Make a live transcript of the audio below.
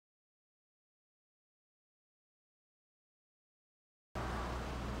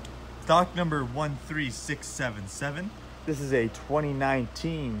Stock number 13677. This is a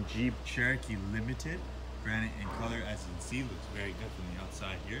 2019 Jeep Cherokee Limited. Granite in color, as you can see, looks very good from the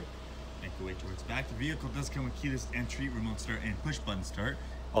outside here. Make your way towards back. The vehicle does come with keyless entry, remote start, and push button start.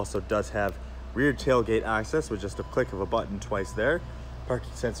 Also does have rear tailgate access with just a click of a button twice there. Parking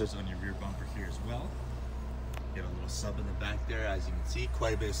sensors on your rear bumper here as well. Get a little sub in the back there, as you can see.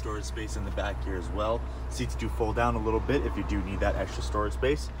 Quite a bit of storage space in the back here as well. Seats do fold down a little bit if you do need that extra storage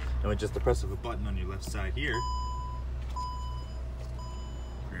space. And with just the press of a button on your left side here,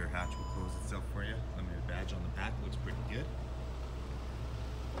 rear hatch will close itself for you. Limited badge on the back, looks pretty good.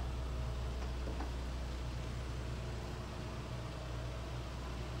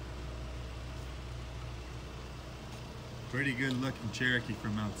 Pretty good looking Cherokee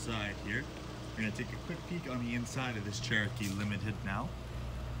from outside here. We're gonna take a quick peek on the inside of this Cherokee Limited now.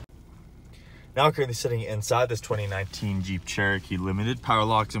 Now currently sitting inside this 2019 Jeep Cherokee Limited. Power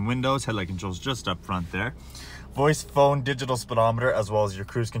locks and windows, headlight controls just up front there. Voice, phone, digital speedometer, as well as your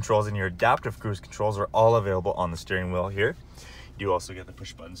cruise controls and your adaptive cruise controls are all available on the steering wheel here. You do also get the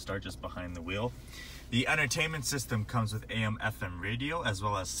push button start just behind the wheel. The entertainment system comes with AM/FM radio, as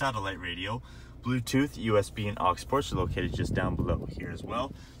well as satellite radio. Bluetooth, USB, and aux ports are located just down below here as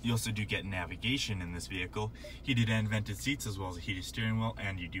well. You also do get navigation in this vehicle, heated and vented seats, as well as a heated steering wheel,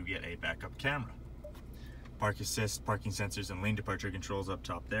 and you do get a backup camera. Park assist, parking sensors, and lane departure controls up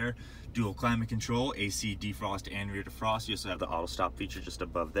top there. Dual climate control, AC, defrost, and rear defrost. You also have the auto stop feature just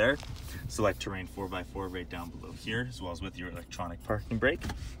above there. Select terrain 4x4 right down below here, as well as with your electronic parking brake.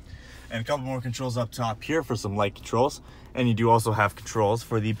 And a couple more controls up top here for some light controls. And you do also have controls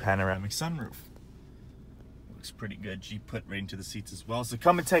for the panoramic sunroof. Looks pretty good. Jeep put right into the seats as well. So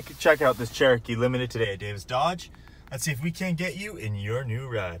come and check out this Cherokee Limited today at Davis Dodge. Let's see if we can't get you in your new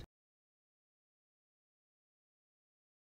ride.